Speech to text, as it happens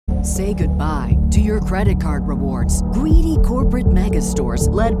Say goodbye to your credit card rewards. Greedy corporate mega stores,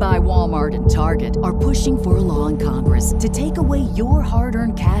 led by Walmart and Target, are pushing for a law in Congress to take away your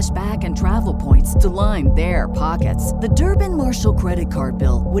hard-earned cash back and travel points to line their pockets. The Durbin-Marshall credit card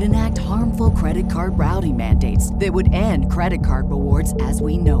bill would enact harmful credit card routing mandates that would end credit card rewards as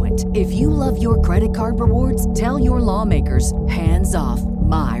we know it. If you love your credit card rewards, tell your lawmakers, hands off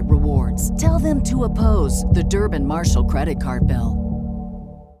my rewards. Tell them to oppose the Durbin-Marshall credit card bill.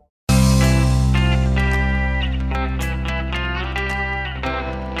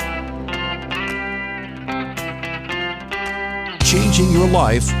 Changing your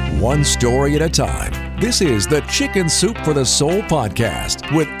life one story at a time. This is the Chicken Soup for the Soul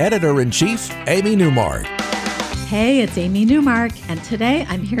podcast with Editor-in-Chief Amy Newmark. Hey, it's Amy Newmark, and today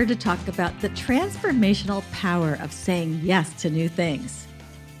I'm here to talk about the transformational power of saying yes to new things.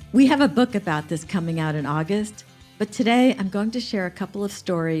 We have a book about this coming out in August, but today I'm going to share a couple of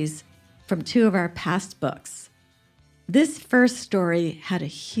stories from two of our past books. This first story had a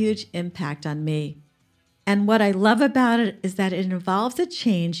huge impact on me. And what I love about it is that it involves a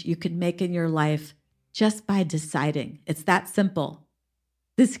change you can make in your life just by deciding. It's that simple.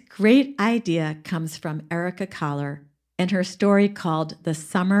 This great idea comes from Erica Kahler and her story called The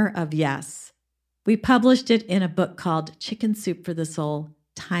Summer of Yes. We published it in a book called Chicken Soup for the Soul,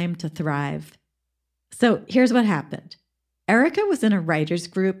 Time to Thrive. So here's what happened. Erica was in a writer's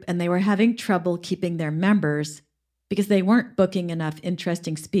group and they were having trouble keeping their members because they weren't booking enough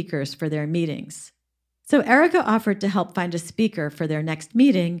interesting speakers for their meetings. So Erica offered to help find a speaker for their next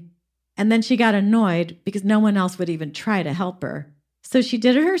meeting, and then she got annoyed because no one else would even try to help her. So she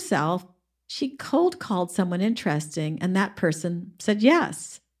did it herself. She cold called someone interesting, and that person said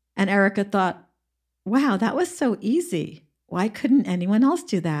yes. And Erica thought, wow, that was so easy. Why couldn't anyone else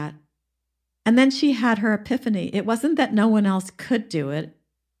do that? And then she had her epiphany. It wasn't that no one else could do it.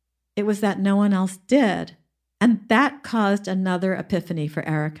 It was that no one else did. And that caused another epiphany for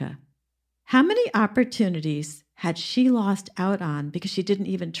Erica. How many opportunities had she lost out on because she didn't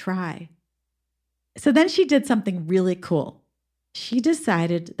even try? So then she did something really cool. She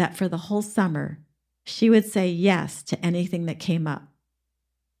decided that for the whole summer, she would say yes to anything that came up.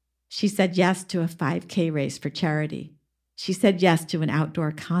 She said yes to a 5K race for charity. She said yes to an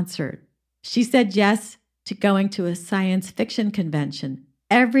outdoor concert. She said yes to going to a science fiction convention.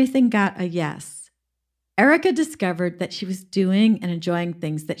 Everything got a yes. Erica discovered that she was doing and enjoying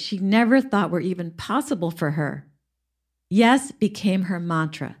things that she never thought were even possible for her. Yes became her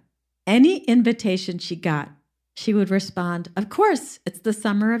mantra. Any invitation she got, she would respond, of course, it's the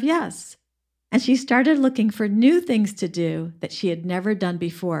summer of yes. And she started looking for new things to do that she had never done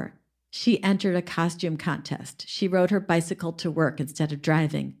before. She entered a costume contest. She rode her bicycle to work instead of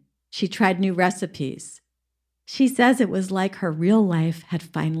driving. She tried new recipes. She says it was like her real life had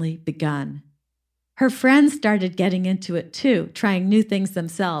finally begun. Her friends started getting into it too, trying new things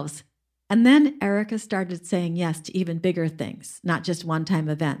themselves. And then Erica started saying yes to even bigger things, not just one-time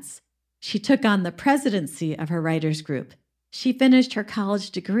events. She took on the presidency of her writers group. She finished her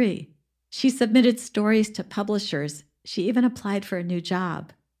college degree. She submitted stories to publishers. She even applied for a new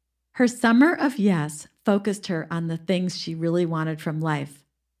job. Her summer of yes focused her on the things she really wanted from life.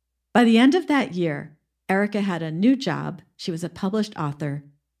 By the end of that year, Erica had a new job. She was a published author.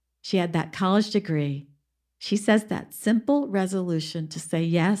 She had that college degree. She says that simple resolution to say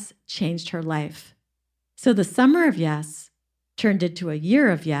yes changed her life. So the summer of yes turned into a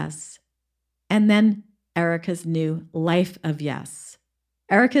year of yes, and then Erica's new life of yes.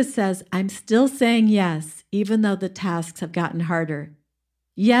 Erica says, I'm still saying yes, even though the tasks have gotten harder.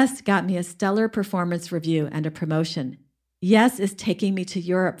 Yes got me a stellar performance review and a promotion. Yes is taking me to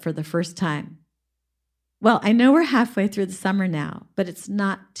Europe for the first time. Well, I know we're halfway through the summer now, but it's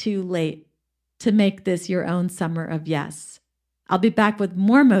not too late to make this your own summer of yes. I'll be back with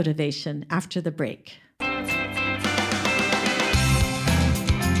more motivation after the break.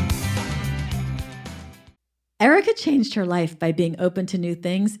 Erica changed her life by being open to new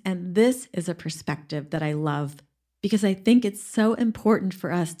things, and this is a perspective that I love because I think it's so important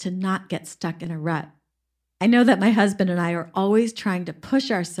for us to not get stuck in a rut. I know that my husband and I are always trying to push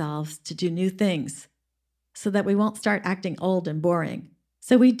ourselves to do new things, so that we won't start acting old and boring.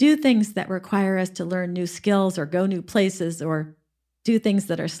 So we do things that require us to learn new skills or go new places or do things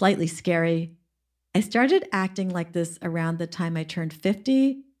that are slightly scary. I started acting like this around the time I turned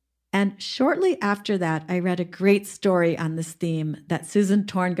 50, and shortly after that, I read a great story on this theme that Susan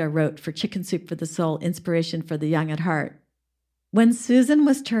Tornga wrote for Chicken Soup for the Soul, Inspiration for the Young at Heart. When Susan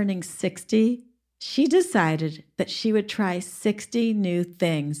was turning 60, she decided that she would try 60 new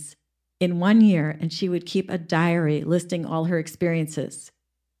things in 1 year, and she would keep a diary listing all her experiences.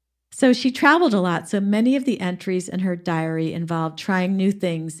 So she traveled a lot, so many of the entries in her diary involved trying new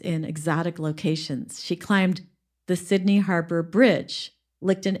things in exotic locations. She climbed the Sydney Harbor Bridge,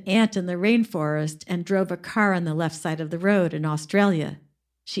 licked an ant in the rainforest, and drove a car on the left side of the road in Australia.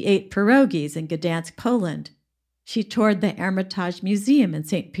 She ate pierogies in Gdansk, Poland. She toured the Hermitage Museum in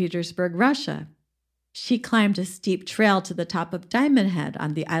St. Petersburg, Russia. She climbed a steep trail to the top of Diamond Head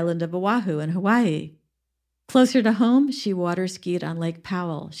on the island of Oahu in Hawaii. Closer to home, she water skied on Lake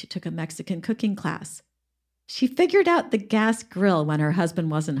Powell. She took a Mexican cooking class. She figured out the gas grill when her husband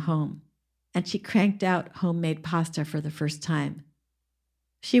wasn't home, and she cranked out homemade pasta for the first time.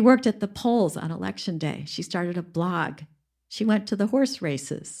 She worked at the polls on election day. She started a blog. She went to the horse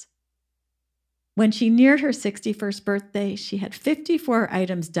races. When she neared her 61st birthday, she had 54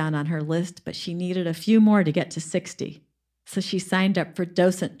 items done on her list, but she needed a few more to get to 60. So she signed up for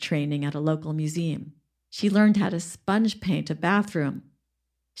docent training at a local museum. She learned how to sponge paint a bathroom.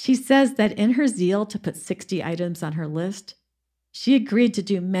 She says that in her zeal to put 60 items on her list, she agreed to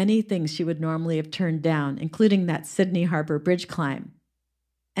do many things she would normally have turned down, including that Sydney Harbor Bridge climb.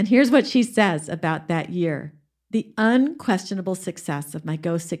 And here's what she says about that year. The unquestionable success of my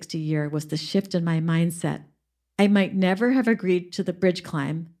Go 60 year was the shift in my mindset. I might never have agreed to the bridge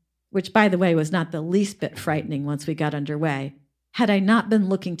climb, which, by the way, was not the least bit frightening once we got underway, had I not been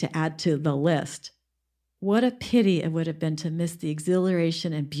looking to add to the list. What a pity it would have been to miss the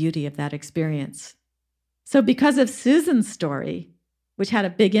exhilaration and beauty of that experience. So because of Susan's story, which had a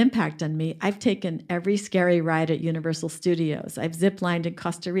big impact on me, I've taken every scary ride at Universal Studios. I've ziplined in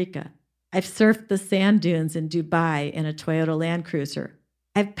Costa Rica. I've surfed the sand dunes in Dubai in a Toyota Land Cruiser.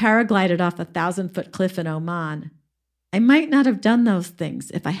 I've paraglided off a 1,000-foot cliff in Oman. I might not have done those things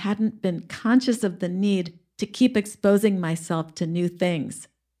if I hadn't been conscious of the need to keep exposing myself to new things.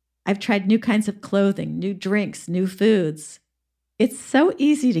 I've tried new kinds of clothing, new drinks, new foods. It's so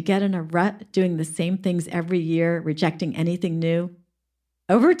easy to get in a rut doing the same things every year, rejecting anything new.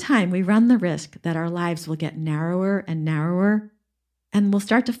 Over time, we run the risk that our lives will get narrower and narrower, and we'll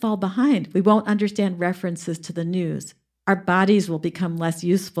start to fall behind. We won't understand references to the news. Our bodies will become less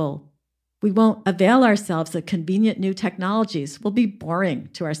useful. We won't avail ourselves of convenient new technologies. We'll be boring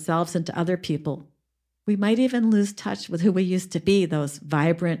to ourselves and to other people. We might even lose touch with who we used to be, those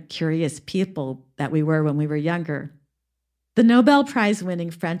vibrant, curious people that we were when we were younger. The Nobel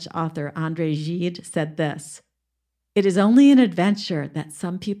Prize-winning French author André Gide said this, "It is only in adventure that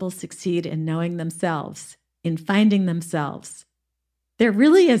some people succeed in knowing themselves, in finding themselves. There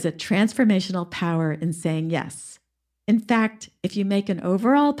really is a transformational power in saying yes. In fact, if you make an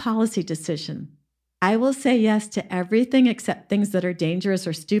overall policy decision, I will say yes to everything except things that are dangerous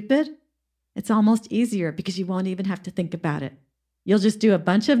or stupid, it's almost easier because you won't even have to think about it. You'll just do a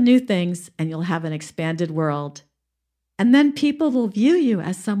bunch of new things and you'll have an expanded world. And then people will view you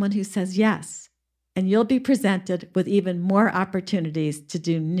as someone who says yes, and you'll be presented with even more opportunities to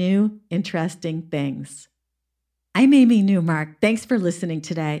do new, interesting things." I'm Amy Newmark. Thanks for listening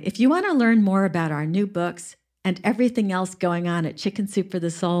today. If you want to learn more about our new books and everything else going on at Chicken Soup for the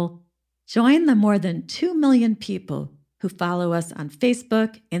Soul, join the more than 2 million people who follow us on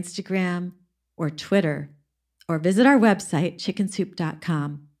Facebook, Instagram, or Twitter, or visit our website,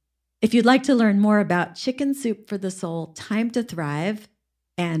 chickensoup.com. If you'd like to learn more about Chicken Soup for the Soul, Time to Thrive,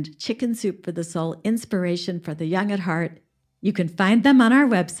 and Chicken Soup for the Soul, Inspiration for the Young at Heart, you can find them on our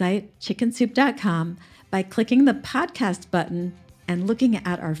website, chickensoup.com, by clicking the podcast button and looking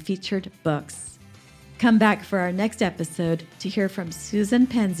at our featured books. Come back for our next episode to hear from Susan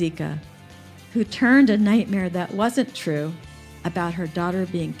Panzica, who turned a nightmare that wasn't true about her daughter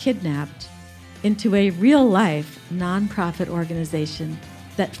being kidnapped into a real-life nonprofit organization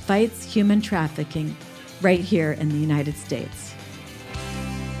that fights human trafficking right here in the United States.